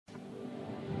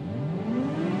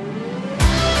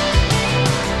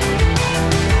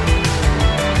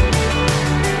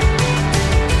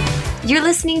You're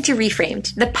listening to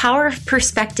Reframed, the Power of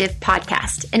Perspective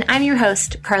podcast, and I'm your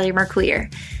host, Carly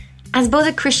Marcoulier. As both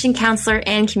a Christian counselor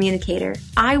and communicator,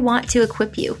 I want to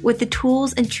equip you with the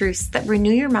tools and truths that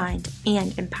renew your mind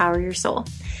and empower your soul.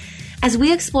 As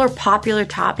we explore popular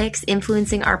topics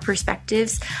influencing our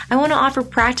perspectives, I want to offer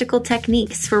practical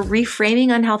techniques for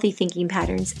reframing unhealthy thinking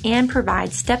patterns and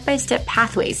provide step-by-step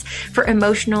pathways for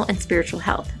emotional and spiritual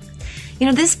health.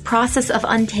 This process of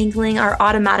untangling our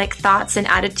automatic thoughts and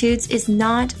attitudes is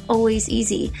not always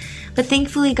easy, but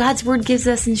thankfully God's Word gives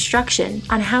us instruction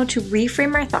on how to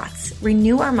reframe our thoughts,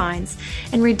 renew our minds,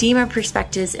 and redeem our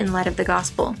perspectives in light of the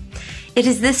gospel. It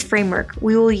is this framework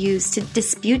we will use to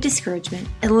dispute discouragement,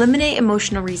 eliminate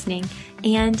emotional reasoning,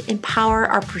 and empower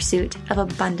our pursuit of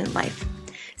abundant life.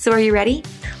 So are you ready?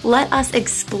 Let us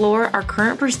explore our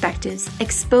current perspectives,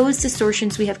 expose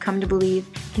distortions we have come to believe,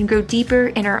 and grow deeper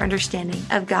in our understanding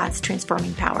of God's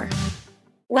transforming power.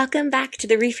 Welcome back to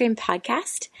the Reframe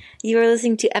podcast. You are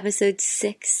listening to episode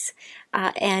 6,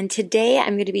 and today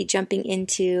I'm going to be jumping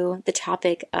into the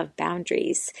topic of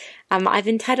boundaries. I've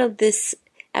entitled this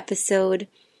episode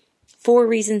 4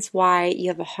 reasons why you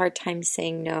have a hard time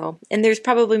saying no. And there's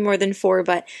probably more than 4,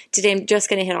 but today I'm just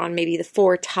going to hit on maybe the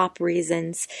 4 top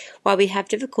reasons why we have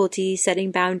difficulty setting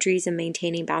boundaries and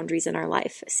maintaining boundaries in our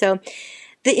life. So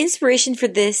the inspiration for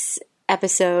this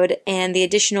episode and the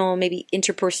additional maybe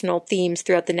interpersonal themes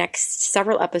throughout the next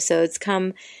several episodes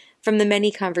come from the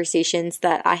many conversations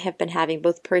that I have been having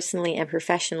both personally and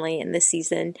professionally in this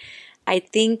season. I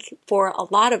think for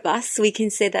a lot of us, we can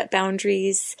say that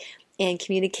boundaries and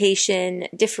communication,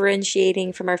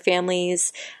 differentiating from our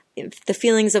families, the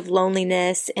feelings of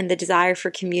loneliness and the desire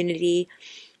for community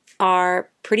are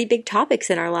pretty big topics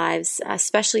in our lives,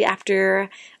 especially after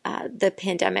the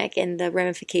pandemic and the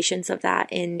ramifications of that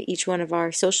in each one of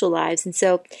our social lives. And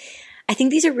so I think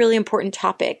these are really important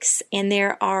topics, and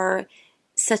there are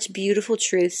such beautiful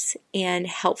truths and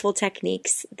helpful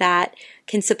techniques that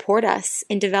can support us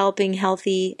in developing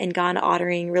healthy and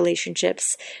God-honoring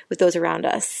relationships with those around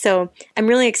us. So I'm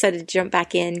really excited to jump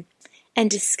back in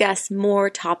and discuss more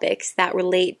topics that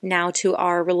relate now to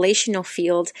our relational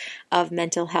field of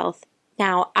mental health.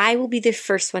 Now, I will be the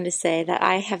first one to say that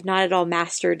I have not at all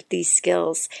mastered these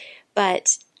skills,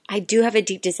 but I do have a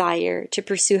deep desire to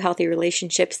pursue healthy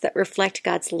relationships that reflect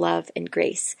God's love and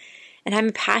grace. And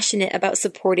I'm passionate about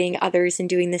supporting others and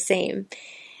doing the same.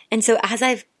 And so as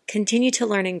I've continued to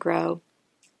learn and grow,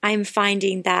 I'm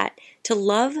finding that to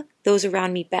love those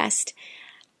around me best,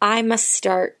 I must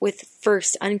start with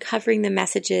first uncovering the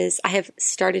messages I have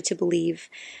started to believe.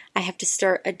 I have to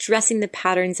start addressing the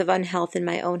patterns of unhealth in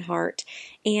my own heart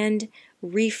and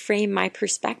reframe my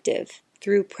perspective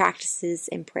through practices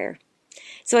in prayer.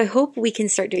 So I hope we can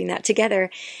start doing that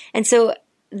together. And so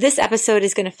this episode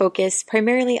is going to focus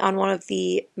primarily on one of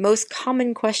the most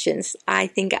common questions I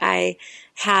think I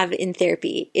have in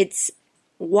therapy. It's,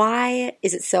 why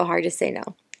is it so hard to say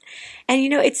no? And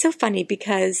it's so funny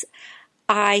because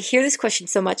I hear this question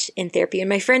so much in therapy, and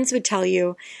my friends would tell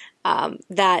you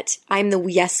that I'm the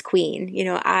yes queen.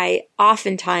 I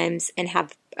oftentimes and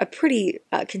have a pretty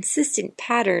consistent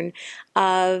pattern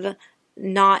of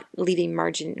not leaving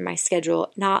margin in my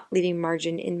schedule, not leaving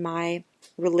margin in my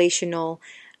relational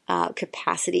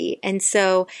capacity. And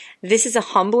so this is a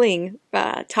humbling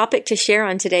topic to share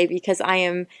on today because I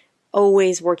am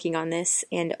always working on this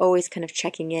and always kind of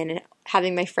checking in and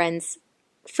having my friends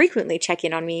frequently check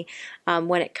in on me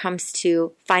when it comes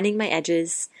to finding my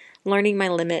edges, learning my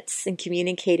limits, and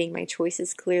communicating my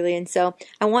choices clearly. And so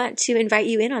I want to invite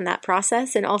you in on that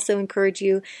process and also encourage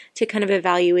you to kind of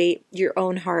evaluate your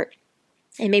own heart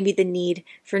and maybe the need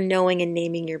for knowing and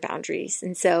naming your boundaries.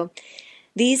 And so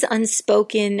these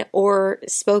unspoken or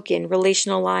spoken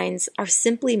relational lines are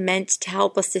simply meant to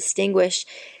help us distinguish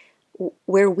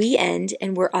where we end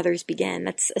and where others begin.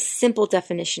 That's a simple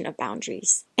definition of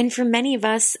boundaries. And for many of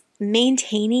us,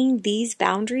 maintaining these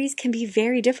boundaries can be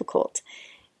very difficult.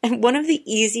 And one of the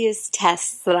easiest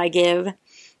tests that I give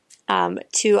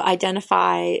to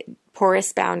identify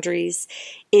porous boundaries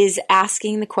is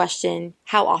asking the question,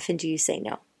 how often do you say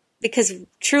no? Because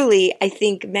truly, I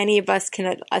think many of us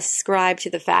can ascribe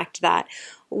to the fact that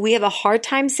we have a hard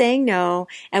time saying no,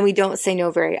 and we don't say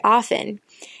no very often.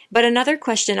 But another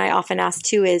question I often ask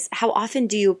too is, how often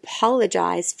do you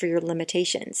apologize for your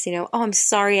limitations? Oh, I'm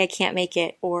sorry I can't make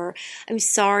it, or I'm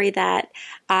sorry that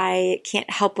I can't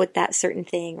help with that certain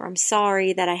thing, or I'm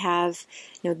sorry that I have,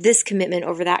 this commitment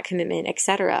over that commitment,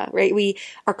 etc. Right? We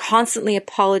are constantly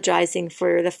apologizing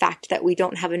for the fact that we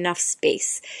don't have enough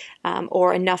space,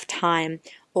 or enough time,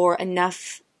 or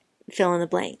enough fill in the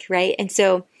blank, right? And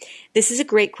so this is a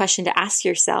great question to ask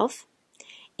yourself.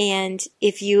 And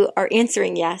if you are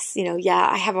answering yes, yeah,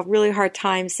 I have a really hard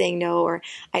time saying no, or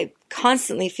I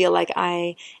constantly feel like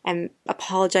I am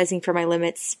apologizing for my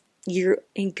limits, you're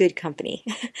in good company.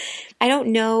 I don't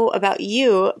know about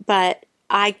you, but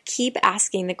I keep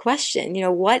asking the question,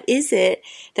 what is it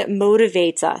that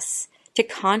motivates us to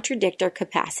contradict our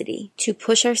capacity, to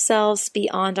push ourselves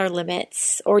beyond our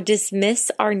limits, or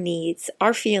dismiss our needs,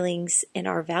 our feelings, and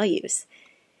our values?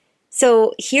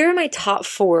 So here are my top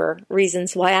 4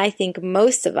 reasons why I think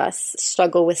most of us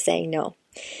struggle with saying no.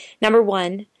 Number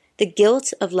 1, the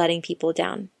guilt of letting people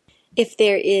down. If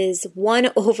there is one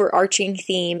overarching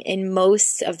theme in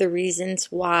most of the reasons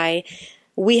why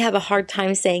we have a hard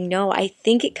time saying no, I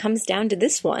think it comes down to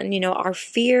this one, our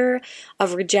fear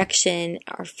of rejection,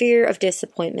 our fear of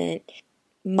disappointment,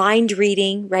 mind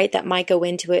reading, right, that might go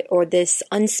into it, or this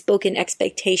unspoken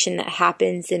expectation that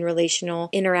happens in relational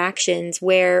interactions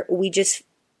where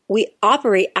we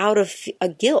operate out of a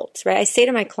guilt, right? I say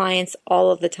to my clients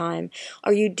all of the time,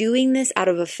 are you doing this out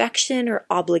of affection or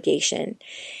obligation?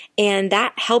 And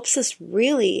that helps us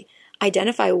really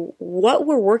identify what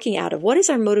we're working out of. What is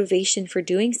our motivation for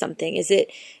doing something? Is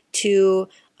it to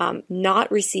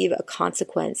not receive a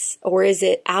consequence, or is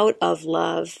it out of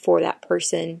love for that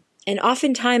person? And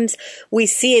oftentimes we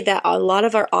see that a lot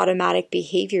of our automatic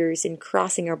behaviors in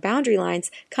crossing our boundary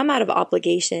lines come out of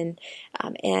obligation,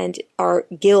 and our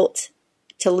guilt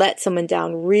to let someone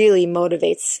down really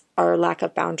motivates our lack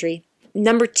of boundary.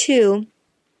 Number 2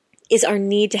 is our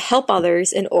need to help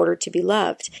others in order to be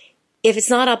loved. If it's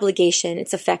not obligation,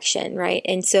 it's affection, right?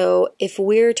 And so if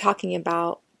we're talking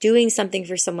about doing something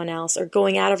for someone else, or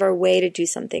going out of our way to do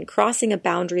something, crossing a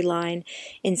boundary line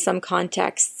in some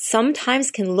context,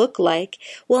 sometimes can look like,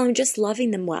 well, I'm just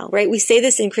loving them well, right? We say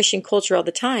this in Christian culture all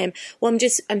the time. Well,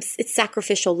 it's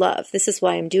sacrificial love. This is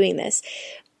why I'm doing this.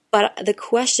 But the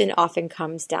question often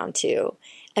comes down to,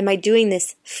 am I doing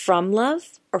this from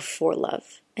love or for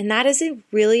love? And that is a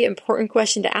really important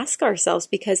question to ask ourselves,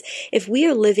 because if we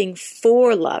are living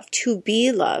for love, to be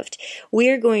loved, we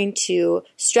are going to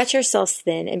stretch ourselves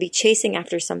thin and be chasing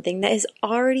after something that is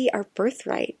already our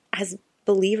birthright as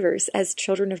believers, as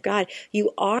children of God.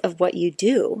 You are of what you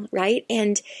do, right?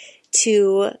 And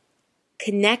to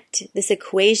connect this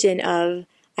equation of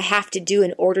I have to do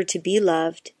in order to be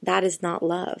loved, that is not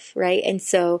love, right? And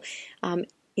so,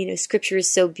 Scripture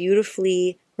is so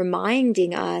beautifully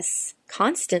reminding us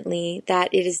constantly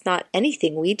that it is not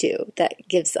anything we do that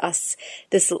gives us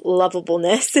this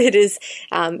lovableness. It is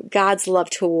God's love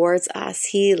towards us.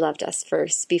 He loved us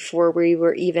first before we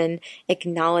were even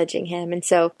acknowledging Him. And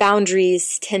so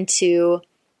boundaries tend to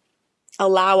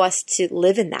allow us to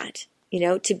live in that,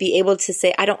 to be able to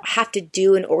say, I don't have to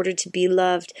do in order to be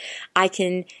loved. I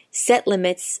can set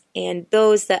limits, and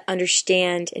those that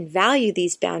understand and value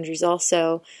these boundaries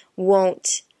also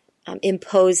won't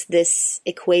impose this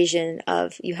equation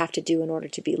of you have to do in order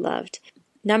to be loved.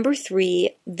 Number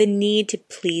 3, the need to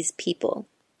please people.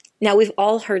 Now, we've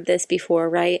all heard this before,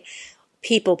 right?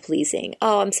 People pleasing.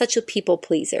 Oh, I'm such a people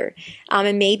pleaser.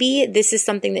 And maybe this is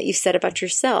something that you've said about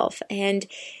yourself. And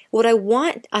what I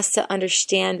want us to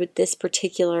understand with this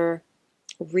particular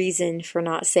reason for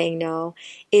not saying no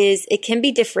is it can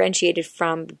be differentiated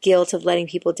from guilt of letting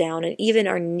people down, and even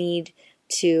our need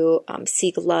to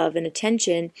seek love and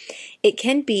attention. It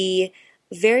can be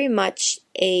very much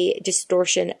a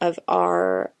distortion of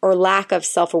or lack of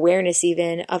self-awareness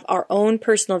even, of our own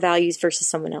personal values versus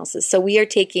someone else's. So we are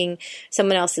taking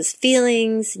someone else's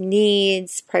feelings,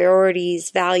 needs,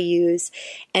 priorities, values,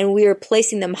 and we are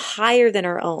placing them higher than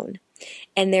our own.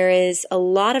 And there is a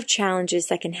lot of challenges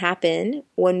that can happen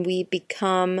when we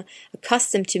become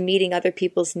accustomed to meeting other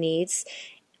people's needs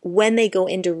when they go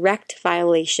in direct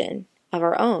violation of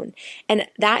our own. And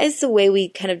that is the way we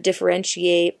kind of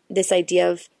differentiate this idea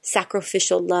of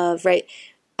sacrificial love, right?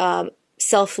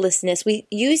 Selflessness. We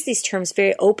use these terms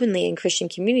very openly in Christian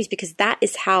communities because that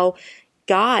is how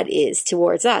God is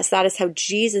towards us. That is how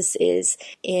Jesus is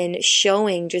in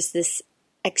showing just this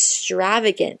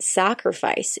extravagant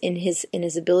sacrifice in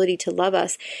his ability to love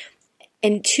us.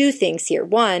 And 2 things here.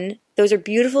 1, those are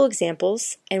beautiful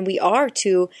examples, and we are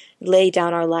to lay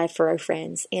down our life for our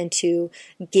friends and to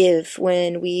give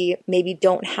when we maybe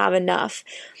don't have enough.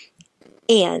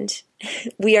 And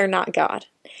we are not God,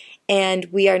 and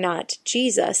we are not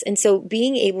Jesus. And so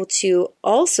being able to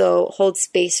also hold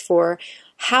space for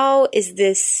how is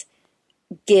this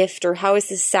gift, or how is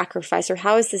this sacrifice, or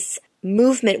how is this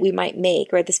movement we might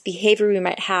make, right? This behavior we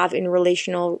might have in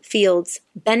relational fields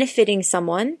benefiting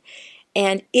someone,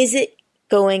 and is it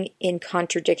going in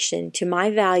contradiction to my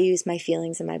values, my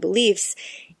feelings, and my beliefs?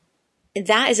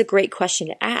 that is a great question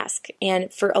to ask.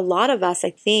 And for a lot of us, I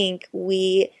think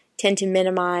we tend to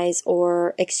minimize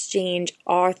or exchange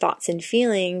our thoughts and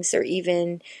feelings or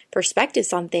even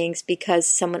perspectives on things because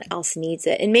someone else needs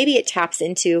it. And maybe it taps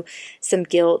into some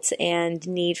guilt and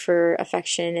need for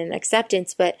affection and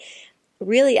acceptance, but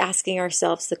really asking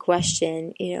ourselves the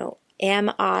question,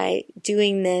 am I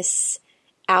doing this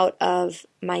out of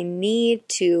my need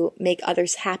to make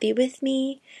others happy with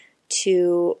me,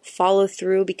 to follow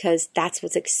through because that's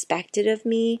what's expected of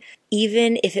me,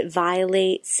 even if it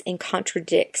violates and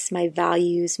contradicts my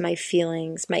values, my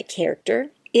feelings, my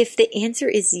character? If the answer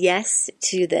is yes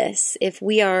to this, if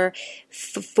we are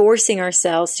forcing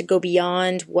ourselves to go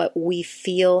beyond what we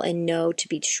feel and know to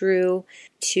be true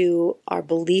to our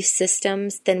belief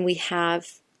systems, then we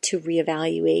have to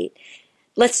reevaluate.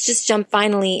 Let's just jump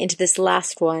finally into this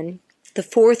last one. The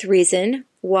fourth reason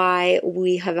why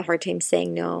we have a hard time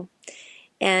saying no.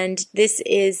 And this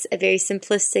is a very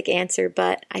simplistic answer,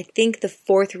 but I think the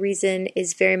fourth reason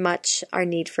is very much our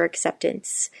need for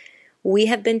acceptance. We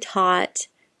have been taught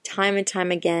time and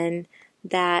time again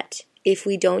that if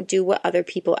we don't do what other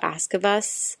people ask of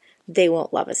us, they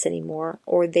won't love us anymore,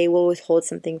 or they will withhold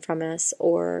something from us,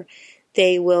 or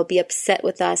they will be upset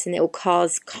with us and it will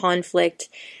cause conflict.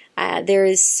 There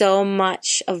is so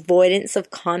much avoidance of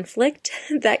conflict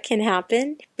that can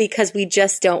happen because we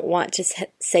just don't want to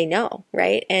say no,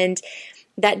 right? And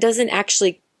that doesn't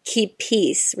actually keep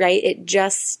peace, right? It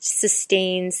just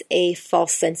sustains a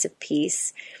false sense of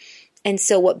peace. And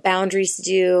so what boundaries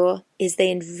do is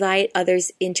they invite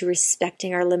others into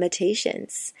respecting our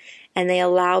limitations, and they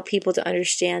allow people to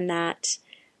understand that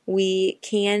we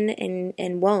can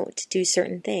and won't do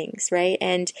certain things, right?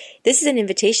 And this is an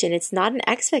invitation. It's not an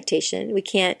expectation. We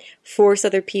can't force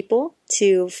other people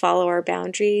to follow our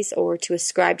boundaries or to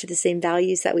ascribe to the same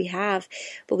values that we have,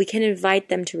 but we can invite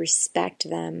them to respect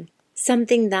them.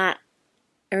 Something that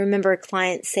I remember a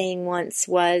client saying once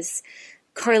was,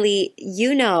 Carly,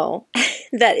 you know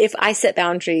that if I set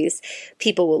boundaries,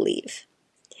 people will leave.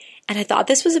 And I thought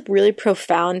this was a really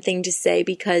profound thing to say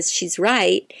because she's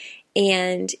right.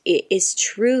 And it is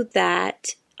true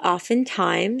that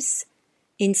oftentimes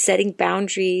in setting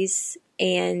boundaries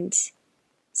and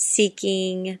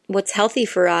seeking what's healthy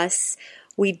for us,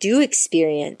 we do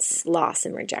experience loss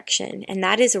and rejection. And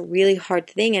that is a really hard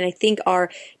thing. And I think our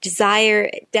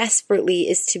desire desperately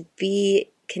is to be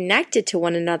connected to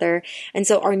one another. And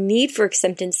so our need for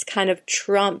acceptance kind of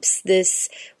trumps this,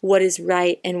 what is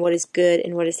right and what is good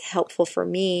and what is helpful for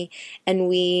me. And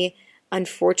we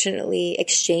unfortunately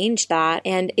exchange that.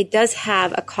 And it does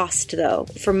have a cost though.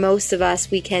 For most of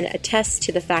us, we can attest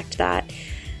to the fact that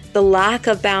the lack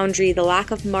of boundary, the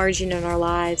lack of margin in our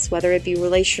lives, whether it be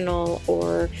relational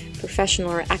or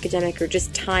professional or academic or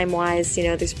just time-wise,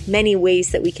 there's many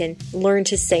ways that we can learn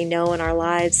to say no in our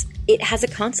lives. It has a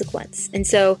consequence. And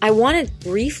so I want to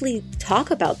briefly talk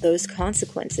about those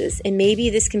consequences. And maybe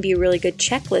this can be a really good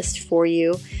checklist for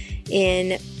you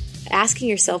in asking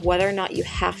yourself whether or not you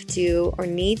have to or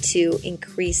need to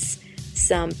increase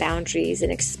some boundaries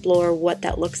and explore what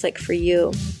that looks like for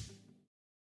you.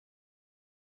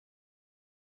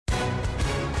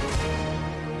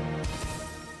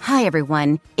 Hi,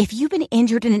 everyone. If you've been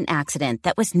injured in an accident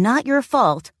that was not your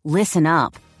fault, listen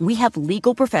up. We have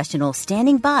legal professionals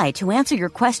standing by to answer your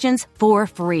questions for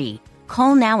free.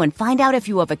 Call now and find out if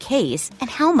you have a case and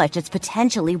how much it's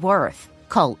potentially worth.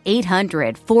 Call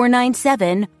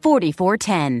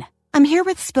 800-497-4410. I'm here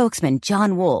with spokesman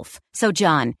John Wolf. So,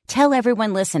 John, tell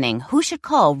everyone listening who should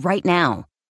call right now.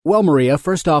 Well, Maria,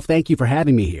 first off, thank you for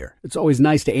having me here. It's always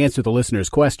nice to answer the listeners'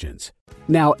 questions.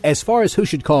 Now, as far as who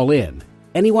should call in,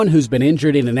 anyone who's been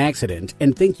injured in an accident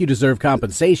and think you deserve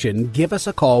compensation, give us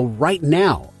a call right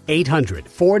now.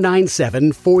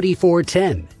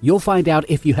 800-497-4410. You'll find out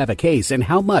if you have a case and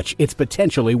how much it's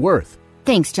potentially worth.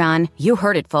 Thanks, John. You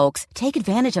heard it, folks. Take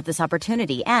advantage of this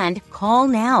opportunity and call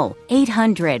now.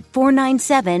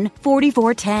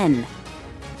 800-497-4410.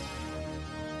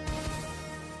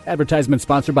 Advertisement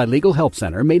sponsored by Legal Help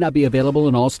Center. May not be available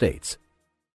in all states.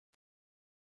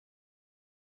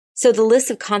 So the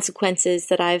list of consequences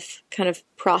that I've kind of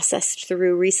processed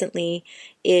through recently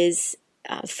is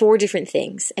 4 different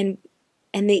things. And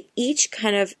they each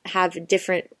kind of have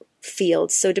different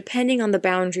fields. So depending on the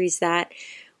boundaries that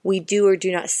we do or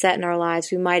do not set in our lives,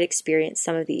 we might experience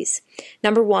some of these.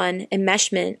 Number 1,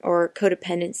 enmeshment or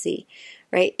codependency,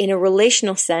 right? In a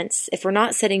relational sense, if we're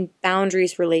not setting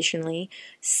boundaries relationally,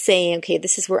 saying, okay,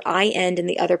 this is where I end and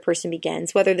the other person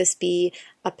begins, whether this be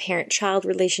a parent-child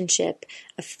relationship,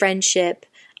 a friendship,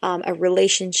 a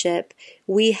relationship,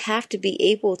 we have to be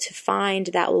able to find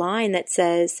that line that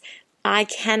says, I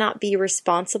cannot be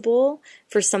responsible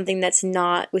for something that's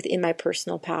not within my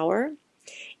personal power.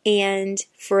 And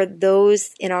for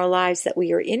those in our lives that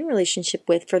we are in relationship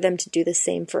with, for them to do the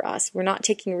same for us. We're not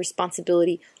taking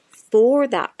responsibility for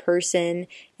that person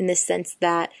in the sense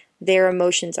that their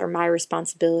emotions are my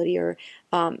responsibility, or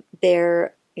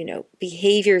their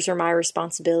behaviors are my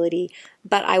responsibility,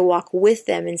 but I walk with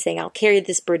them and saying, I'll carry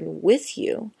this burden with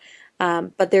you.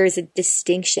 But there is a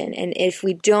distinction. And if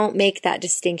we don't make that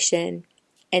distinction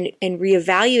and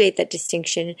reevaluate that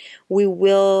distinction, we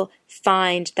will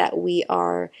find that we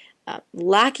are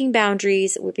lacking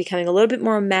boundaries. We're becoming a little bit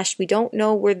more enmeshed. We don't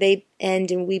know where they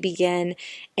end and we begin.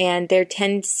 And there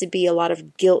tends to be a lot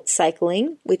of guilt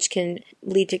cycling, which can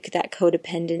lead to that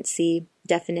codependency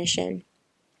definition.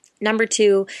 Number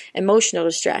 2, emotional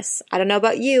distress. I don't know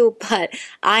about you, but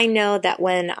I know that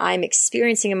when I'm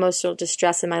experiencing emotional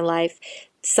distress in my life,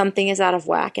 something is out of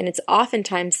whack. And it's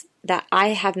oftentimes that I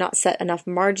have not set enough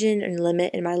margin and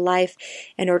limit in my life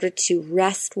in order to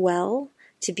rest well,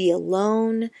 to be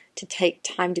alone, to take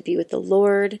time to be with the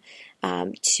Lord,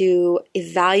 to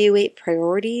evaluate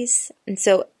priorities. And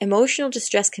so emotional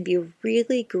distress can be a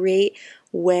really great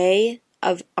way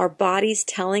of our bodies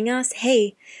telling us,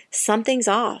 hey, something's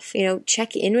off.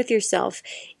 Check in with yourself.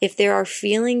 If there are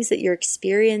feelings that you're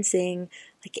experiencing,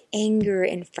 like anger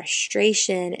and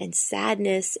frustration and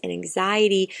sadness and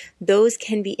anxiety, those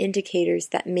can be indicators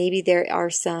that maybe there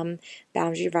are some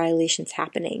boundary violations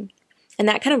happening. And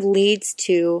that kind of leads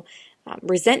to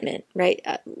resentment, right?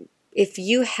 If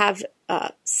you have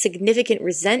significant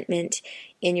resentment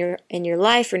in your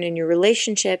life and in your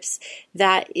relationships,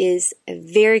 that is a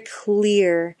very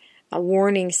clear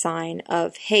warning sign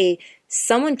of, hey,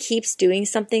 someone keeps doing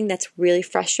something that's really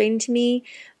frustrating to me.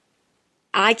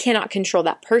 I cannot control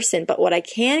that person, but what I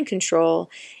can control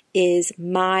is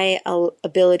my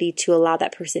ability to allow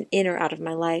that person in or out of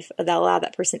my life, allow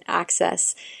that person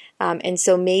access. And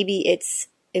so maybe it's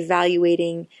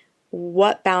evaluating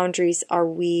what boundaries are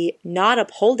we not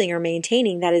upholding or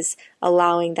maintaining that is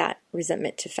allowing that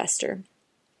resentment to fester.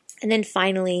 And then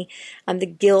finally, the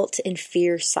guilt and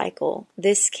fear cycle.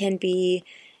 This can be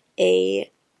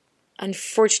a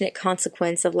unfortunate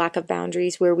consequence of lack of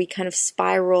boundaries, where we kind of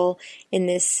spiral in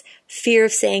this fear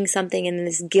of saying something and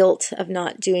this guilt of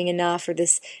not doing enough, or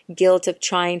this guilt of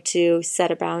trying to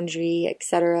set a boundary,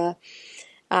 etc.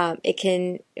 It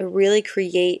can really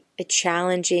create a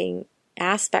challenging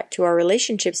aspect to our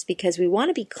relationships, because we want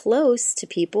to be close to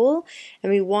people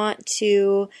and we want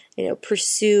to,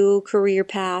 pursue career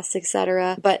paths,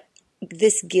 etc. But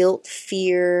this guilt,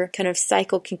 fear kind of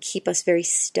cycle can keep us very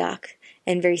stuck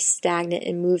and very stagnant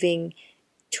and moving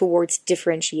towards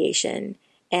differentiation.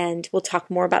 And we'll talk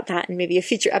more about that in maybe a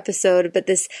future episode, but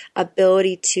this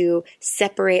ability to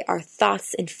separate our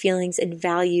thoughts and feelings and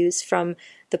values from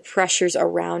the pressures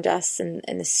around us and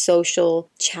the social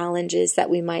challenges that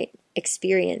we might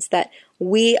experience, that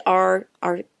we are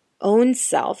our own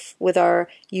self with our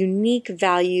unique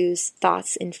values,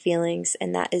 thoughts, and feelings,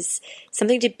 and that is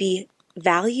something to be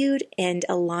valued and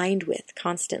aligned with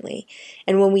constantly.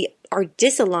 And when we are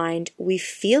disaligned, we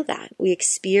feel that. We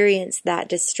experience that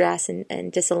distress and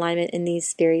disalignment in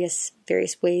these various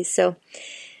ways. So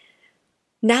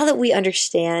now that we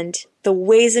understand the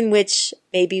ways in which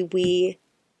maybe we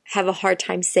have a hard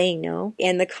time saying no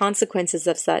and the consequences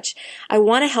of such, I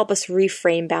want to help us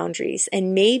reframe boundaries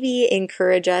and maybe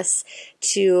encourage us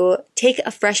to take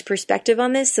a fresh perspective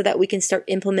on this so that we can start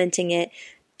implementing it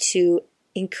to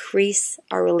increase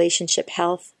our relationship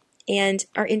health and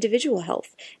our individual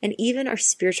health and even our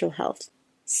spiritual health.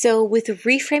 So with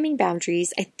reframing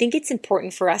boundaries, I think it's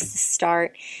important for us to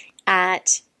start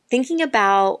at thinking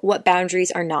about what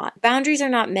boundaries are not. Boundaries are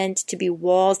not meant to be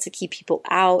walls to keep people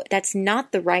out. That's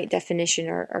not the right definition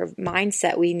or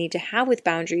mindset we need to have with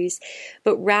boundaries,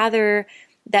 but rather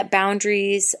that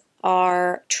boundaries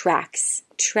are tracks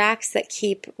that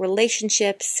keep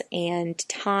relationships and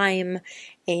time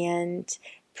and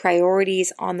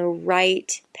priorities on the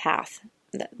right path,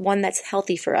 one that's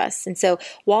healthy for us. And so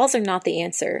walls are not the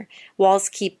answer. Walls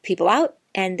keep people out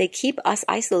and they keep us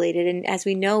isolated. And as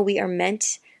we know, we are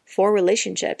meant for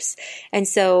relationships. And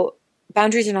so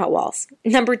boundaries are not walls.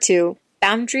 Number 2,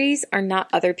 boundaries are not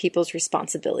other people's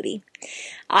responsibility.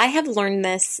 I have learned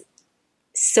this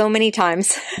so many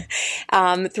times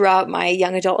throughout my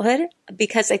young adulthood,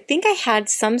 because I think I had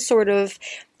some sort of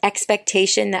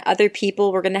expectation that other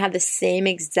people were going to have the same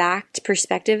exact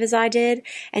perspective as I did.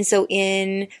 And so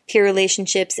in peer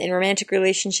relationships, in romantic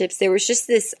relationships, there was just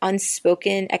this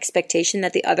unspoken expectation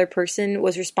that the other person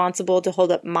was responsible to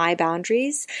hold up my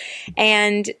boundaries.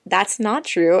 And that's not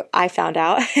true, I found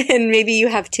out. And maybe you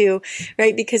have too,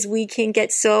 right? Because we can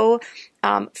get so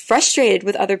frustrated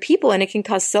with other people, and it can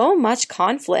cause so much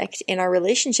conflict in our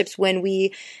relationships when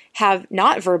we have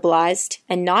not verbalized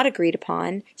and not agreed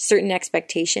upon certain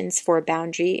expectations for a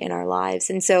boundary in our lives.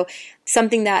 And so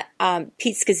something that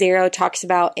Pete Scazzero talks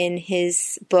about in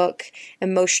his book,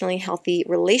 Emotionally Healthy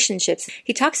Relationships,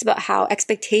 he talks about how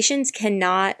expectations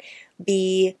cannot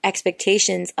be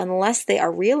expectations unless they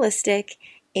are realistic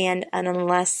and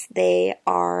unless they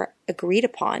are agreed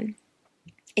upon.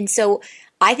 And so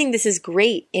I think this is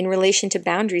great in relation to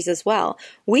boundaries as well.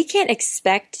 We can't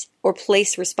expect or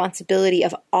place responsibility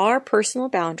of our personal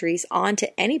boundaries onto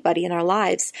anybody in our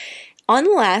lives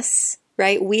unless,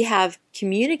 right, we have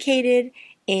communicated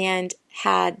and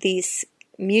had these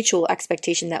mutual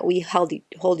expectation that we hold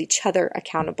each other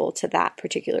accountable to that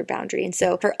particular boundary. And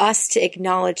so for us to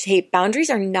acknowledge, hey, boundaries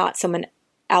are not someone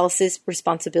else's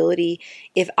responsibility.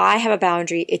 If I have a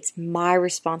boundary, it's my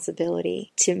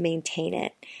responsibility to maintain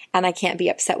it. And I can't be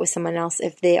upset with someone else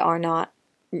if they are not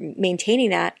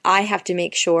maintaining that. I have to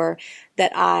make sure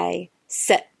that I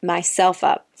set myself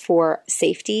up for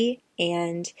safety.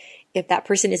 And if that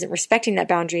person isn't respecting that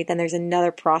boundary, then there's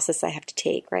another process I have to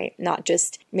take, right? Not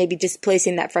just maybe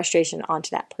displacing that frustration onto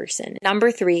that person.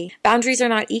 Number 3, boundaries are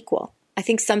not equal. I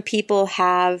think some people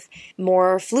have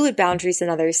more fluid boundaries than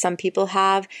others. Some people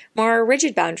have more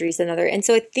rigid boundaries than others. And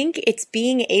so I think it's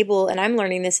being able, and I'm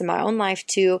learning this in my own life,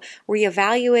 to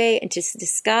reevaluate and just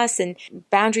discuss. And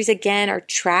boundaries, again, are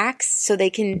tracks, so they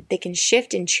can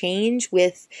shift and change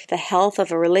with the health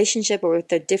of a relationship or with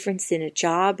the difference in a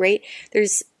job, right?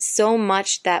 There's so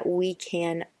much that we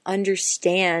can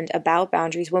understand about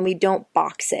boundaries when we don't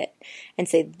box it and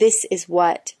say, this is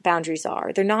what boundaries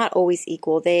are. They're not always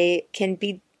equal. They can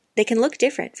look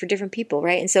different for different people,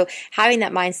 right? And so having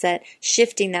that mindset,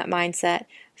 shifting that mindset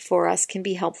for us can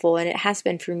be helpful, and it has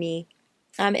been for me.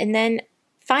 And then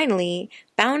finally,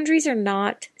 boundaries are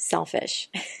not selfish.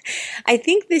 I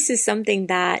think this is something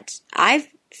that I've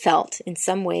felt in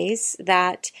some ways,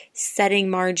 that setting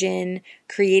margin,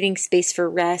 creating space for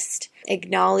rest,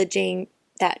 acknowledging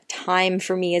that time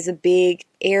for me is a big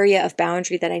area of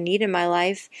boundary that I need in my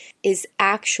life is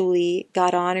actually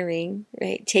God honoring,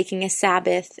 right? Taking a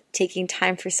Sabbath, taking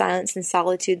time for silence and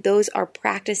solitude. Those are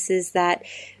practices that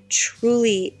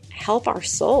truly help our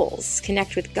souls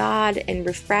connect with God and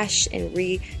refresh and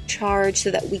recharge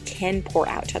so that we can pour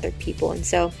out to other people. And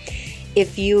so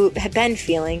if you have been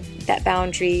feeling that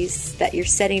boundaries, that you're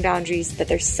setting boundaries, that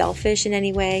they're selfish in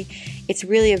any way, it's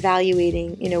really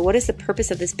evaluating, what is the purpose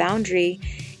of this boundary?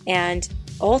 And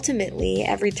ultimately,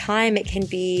 every time it can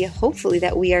be, hopefully,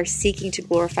 that we are seeking to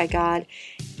glorify God.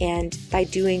 And by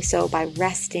doing so, by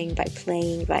resting, by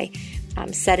playing, by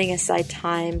setting aside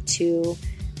time to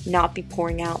not be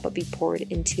pouring out, but be poured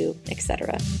into,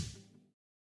 etc.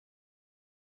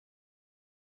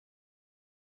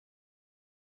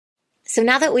 So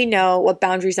now that we know what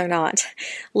boundaries are not,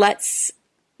 let's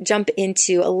jump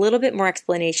into a little bit more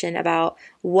explanation about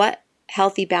what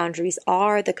healthy boundaries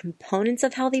are, the components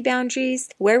of healthy boundaries,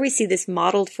 where we see this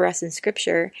modeled for us in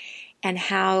Scripture, and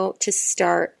how to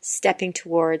start stepping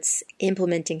towards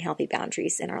implementing healthy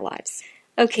boundaries in our lives.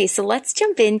 Okay, so let's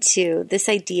jump into this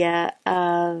idea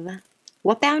of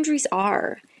what boundaries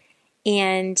are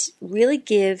and really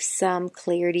give some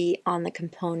clarity on the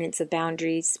components of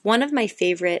boundaries. One of my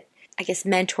favorite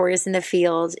mentors in the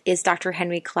field is Dr.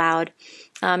 Henry Cloud.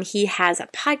 He has a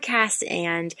podcast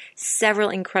and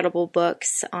several incredible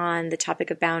books on the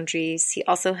topic of boundaries. He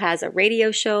also has a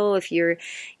radio show if you're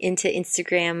into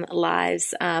Instagram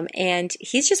lives, and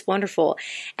he's just wonderful.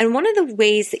 And one of the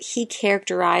ways that he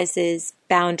characterizes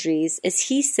boundaries is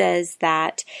he says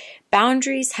that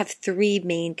boundaries have 3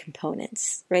 main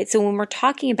components, right? So when we're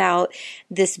talking about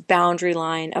this boundary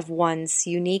line of one's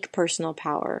unique personal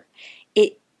power,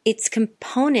 its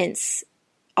components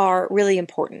are really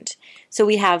important. So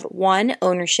we have 1,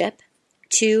 ownership,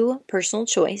 2, personal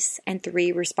choice, and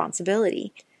 3,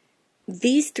 responsibility.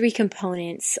 These 3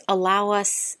 components allow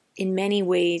us in many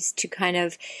ways to kind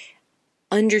of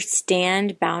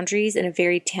understand boundaries in a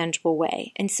very tangible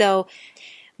way. And so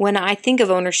when I think of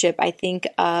ownership, I think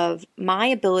of my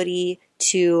ability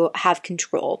to have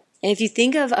control And if you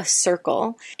think of a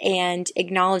circle and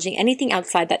acknowledging anything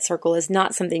outside that circle is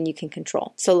not something you can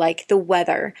control. So like the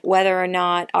weather, whether or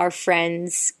not our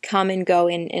friends come and go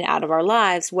in and out of our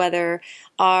lives, whether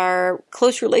our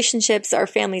close relationships, our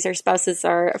families, our spouses,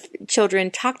 our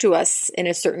children talk to us in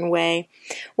a certain way,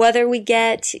 whether we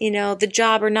get, the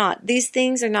job or not, these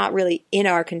things are not really in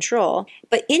our control.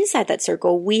 But inside that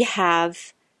circle, we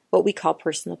have what we call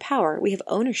personal power. We have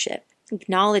ownership,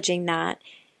 acknowledging that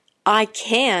I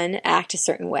can act a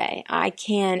certain way. I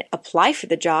can apply for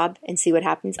the job and see what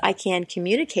happens. I can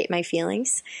communicate my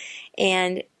feelings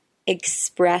and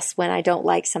express when I don't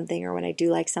like something or when I do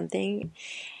like something.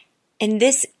 And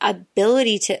this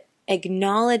ability to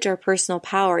acknowledge our personal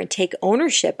power and take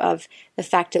ownership of the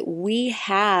fact that we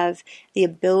have the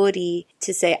ability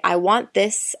to say, I want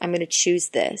this, I'm going to choose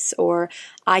this, or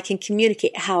I can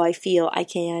communicate how I feel. I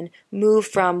can move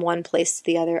from one place to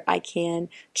the other. I can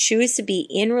choose to be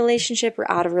in relationship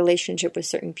or out of relationship with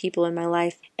certain people in my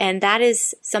life. And that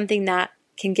is something that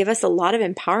can give us a lot of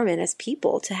empowerment as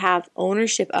people to have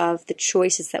ownership of the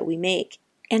choices that we make.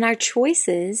 And our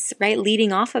choices, right,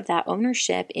 leading off of that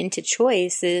ownership into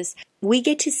choices, we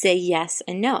get to say yes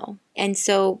and no. And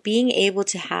so being able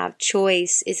to have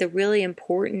choice is a really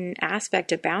important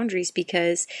aspect of boundaries,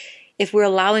 because if we're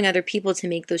allowing other people to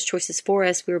make those choices for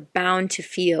us, we're bound to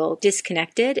feel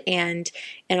disconnected and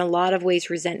in a lot of ways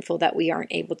resentful that we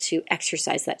aren't able to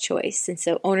exercise that choice. And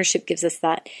so ownership gives us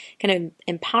that kind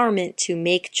of empowerment to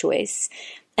make choice.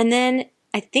 And then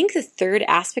I think the third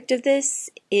aspect of this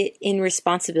in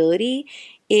responsibility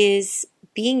is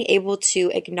being able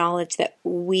to acknowledge that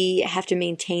we have to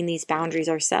maintain these boundaries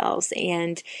ourselves,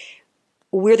 and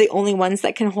we're the only ones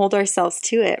that can hold ourselves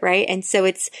to it, right? And so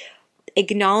it's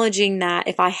acknowledging that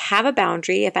if I have a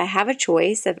boundary, if I have a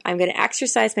choice, if I'm going to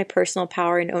exercise my personal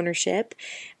power and ownership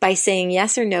by saying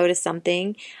yes or no to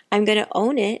something, I'm going to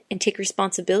own it and take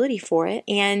responsibility for it.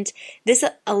 And this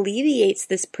alleviates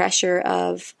this pressure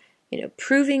of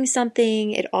proving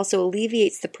something. It also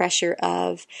alleviates the pressure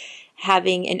of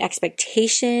having an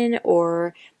expectation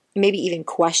or maybe even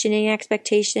questioning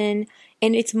expectation.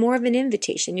 And it's more of an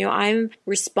invitation. I'm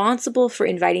responsible for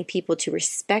inviting people to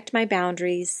respect my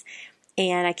boundaries,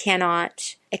 and I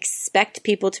cannot expect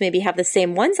people to maybe have the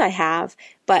same ones I have,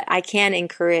 but I can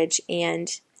encourage and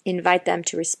invite them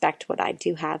to respect what I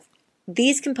do have.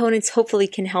 These components hopefully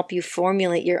can help you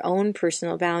formulate your own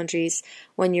personal boundaries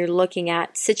when you're looking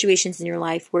at situations in your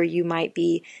life where you might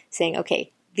be saying,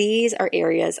 okay, these are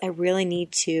areas I really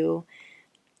need to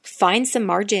find some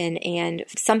margin and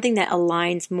something that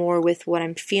aligns more with what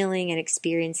I'm feeling and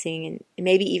experiencing, and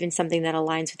maybe even something that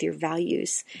aligns with your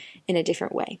values in a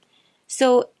different way.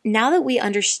 So now that we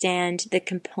understand the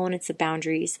components of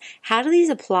boundaries, how do these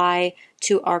apply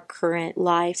to our current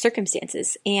life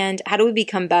circumstances? And how do we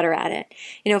become better at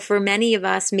it? For many of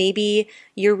us, maybe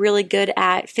you're really good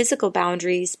at physical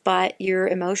boundaries, but your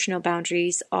emotional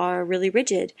boundaries are really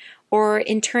rigid. Or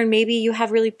in turn, maybe you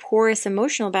have really porous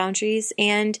emotional boundaries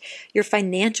and your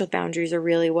financial boundaries are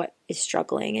really what is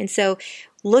struggling. And so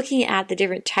looking at the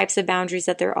different types of boundaries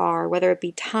that there are, whether it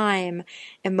be time,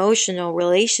 emotional,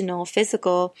 relational,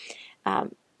 physical,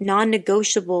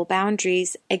 non-negotiable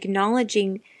boundaries,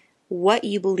 acknowledging what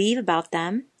you believe about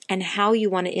them and how you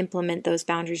want to implement those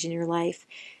boundaries in your life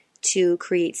to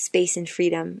create space and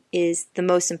freedom is the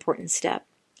most important step.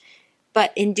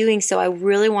 But in doing so, I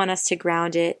really want us to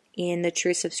ground it in the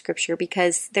truths of Scripture,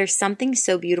 because there's something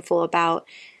so beautiful about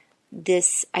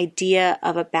this idea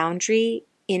of a boundary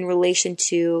in relation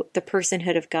to the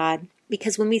personhood of God.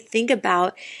 Because when we think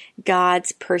about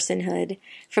God's personhood,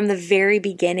 from the very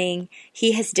beginning,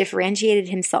 He has differentiated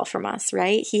Himself from us,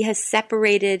 right? He has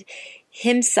separated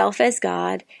Himself as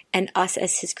God and us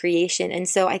as His creation. And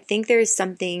so I think there is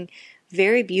something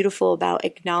very beautiful about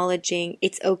acknowledging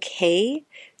it's okay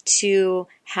to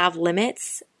have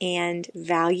limits and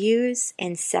values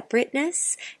and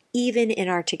separateness, even in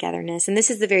our togetherness. And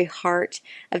this is the very heart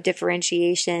of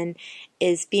differentiation,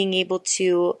 is being able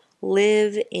to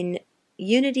live in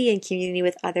unity and community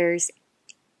with others,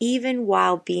 even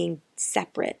while being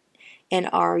separate in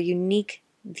our unique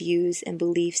views and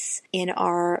beliefs, in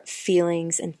our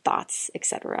feelings and thoughts,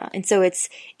 etc. And so it's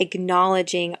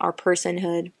acknowledging our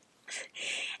personhood.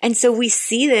 And so we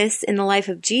see this in the life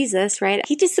of Jesus, right?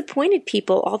 He disappointed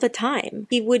people all the time.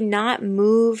 He would not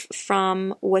move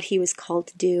from what He was called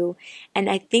to do. And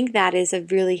I think that is a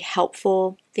really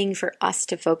helpful thing for us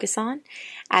to focus on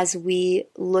as we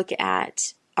look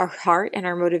at our heart and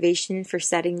our motivation for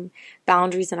setting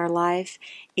boundaries in our life,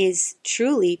 is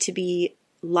truly to be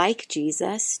like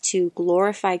Jesus, to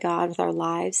glorify God with our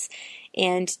lives,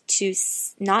 and to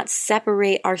not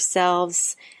separate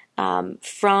ourselves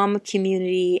from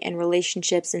community and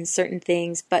relationships and certain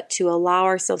things, but to allow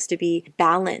ourselves to be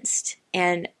balanced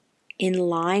and in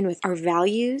line with our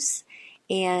values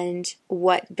and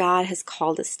what God has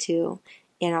called us to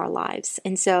in our lives.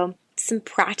 And so some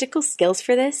practical skills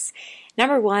for this.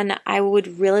 Number one, I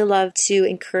would really love to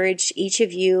encourage each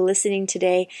of you listening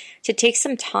today to take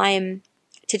some time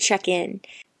to check in.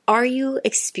 Are you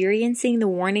experiencing the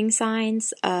warning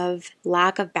signs of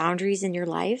lack of boundaries in your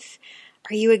life?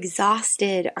 Are you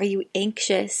exhausted? Are you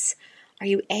anxious? Are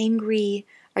you angry?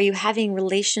 Are you having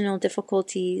relational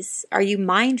difficulties? Are you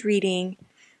mind reading?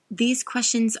 These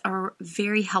questions are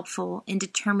very helpful in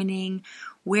determining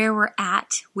where we're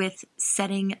at with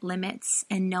setting limits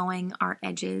and knowing our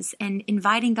edges and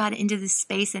inviting God into this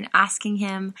space and asking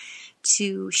Him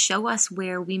to show us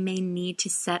where we may need to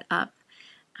set up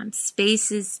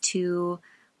spaces to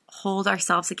hold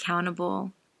ourselves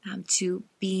accountable to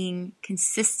being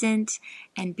consistent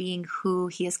and being who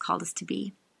He has called us to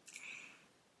be.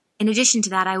 In addition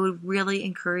to that, I would really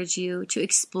encourage you to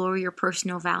explore your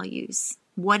personal values.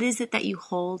 What is it that you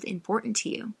hold important to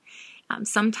you?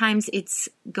 Sometimes it's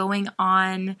going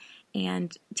on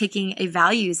and taking a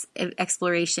values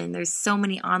exploration. There's so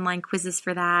many online quizzes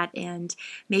for that. And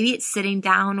maybe it's sitting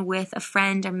down with a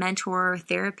friend or mentor or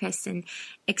therapist and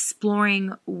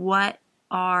exploring what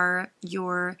are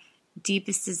your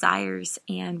deepest desires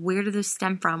and where do those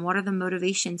stem from? What are the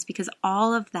motivations? Because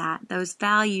all of that, those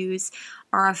values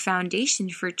are a foundation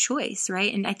for choice,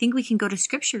 right? And I think we can go to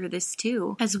scripture for this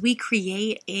too. As we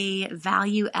create a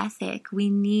value ethic, we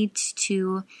need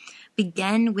to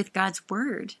begin with God's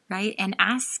word, right? And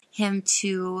ask Him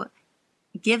to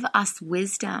give us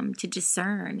wisdom to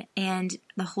discern and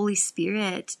the Holy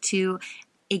Spirit to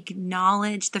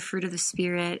acknowledge the fruit of the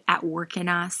Spirit at work in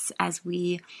us as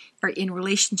we are in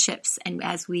relationships and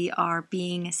as we are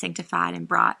being sanctified and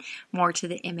brought more to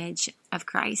the image of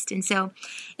Christ. And so,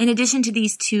 in addition to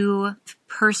these two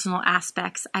personal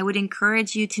aspects, I would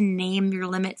encourage you to name your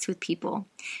limits with people.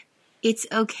 It's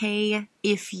okay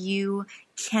if you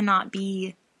cannot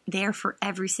be there for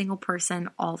every single person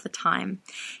all the time.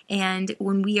 And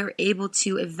when we are able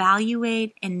to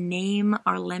evaluate and name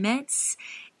our limits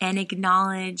and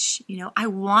acknowledge, I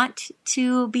want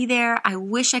to be there. I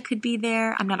wish I could be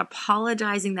there. I'm not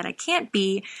apologizing that I can't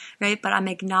be, right? But I'm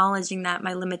acknowledging that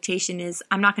my limitation is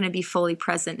I'm not going to be fully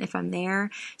present if I'm there.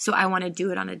 So I want to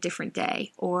do it on a different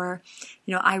day. Or,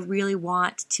 I really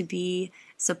want to be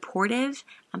supportive,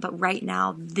 but right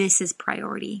now this is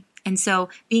priority. And so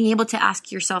being able to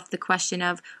ask yourself the question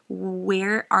of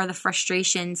where are the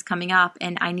frustrations coming up?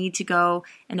 And I need to go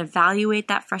and evaluate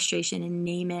that frustration and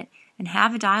name it and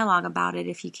have a dialogue about it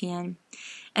if you can.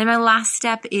 And my last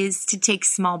step is to take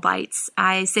small bites.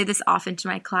 I say this often to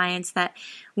my clients that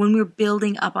when we're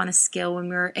building up on a skill, when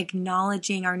we're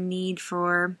acknowledging our need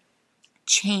for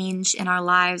change in our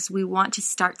lives, we want to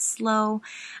start slow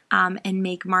and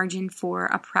make margin for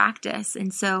a practice.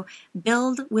 And so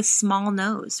build with small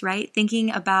no's, right?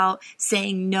 Thinking about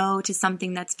saying no to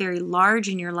something that's very large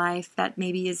in your life that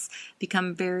maybe has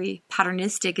become very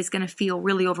patternistic is going to feel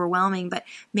really overwhelming, but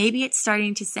maybe it's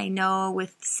starting to say no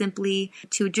with simply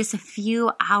to just a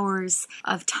few hours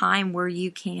of time where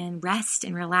you can rest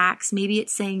and relax. Maybe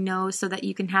it's saying no so that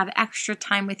you can have extra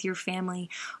time with your family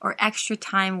or extra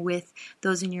time with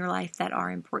those in your life that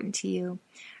are important to you.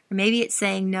 Or maybe it's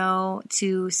saying no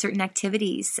to certain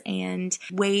activities and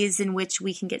ways in which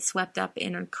we can get swept up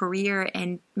in our career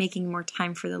and making more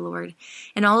time for the Lord.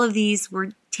 And all of these,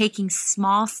 we're taking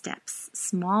small steps,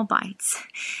 small bites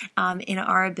in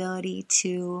our ability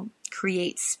to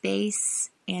create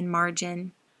space and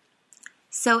margin.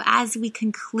 So as we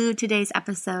conclude today's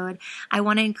episode, I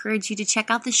want to encourage you to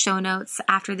check out the show notes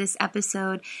after this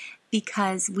episode,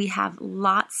 because we have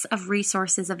lots of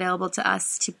resources available to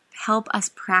us to help us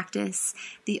practice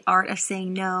the art of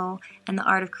saying no and the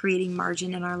art of creating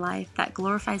margin in our life that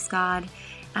glorifies God.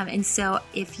 And so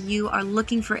if you are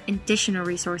looking for additional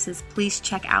resources, please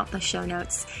check out the show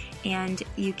notes, and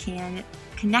you can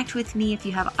connect with me if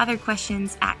you have other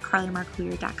questions at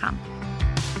carlymarcluyer.com.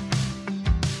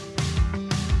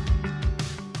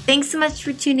 Thanks so much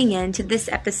for tuning in to this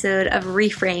episode of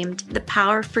Reframed, the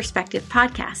Power of Perspective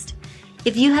podcast.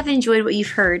 If you have enjoyed what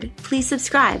you've heard, please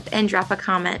subscribe and drop a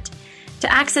comment.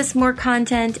 To access more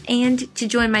content and to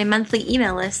join my monthly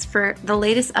email list for the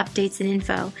latest updates and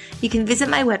info, you can visit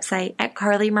my website at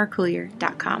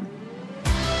carlymarcluyer.com.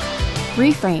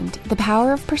 Reframed, the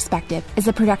Power of Perspective is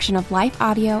a production of Life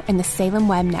Audio and the Salem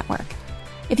Web Network.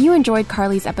 If you enjoyed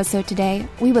Carly's episode today,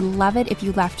 we would love it if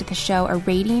you left the show a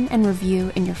rating and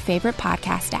review in your favorite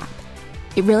podcast app.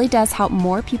 It really does help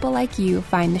more people like you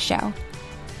find the show.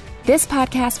 This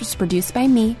podcast was produced by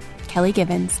me, Kelly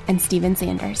Givens, and Stephen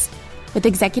Sanders, with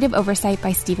executive oversight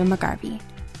by Stephen McGarvey.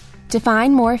 To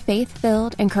find more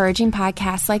faith-filled, encouraging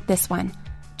podcasts like this one,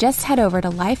 just head over to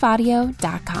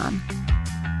lifeaudio.com.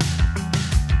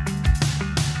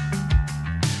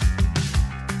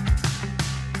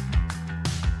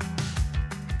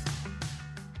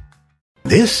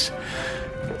 This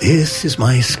is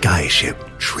my skyship,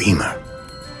 Dreamer.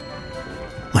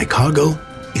 My cargo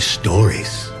is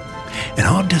stories, and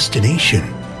our destination,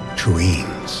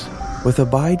 dreams. With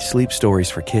Abide Sleep Stories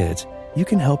for Kids, you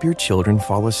can help your children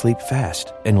fall asleep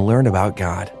fast and learn about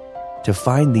God. To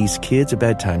find these kids'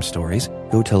 bedtime stories,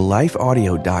 go to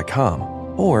lifeaudio.com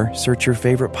or search your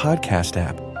favorite podcast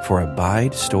app for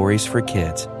Abide Stories for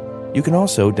Kids. You can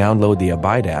also download the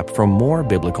Abide app for more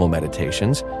biblical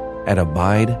meditations at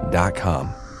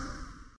abide.com.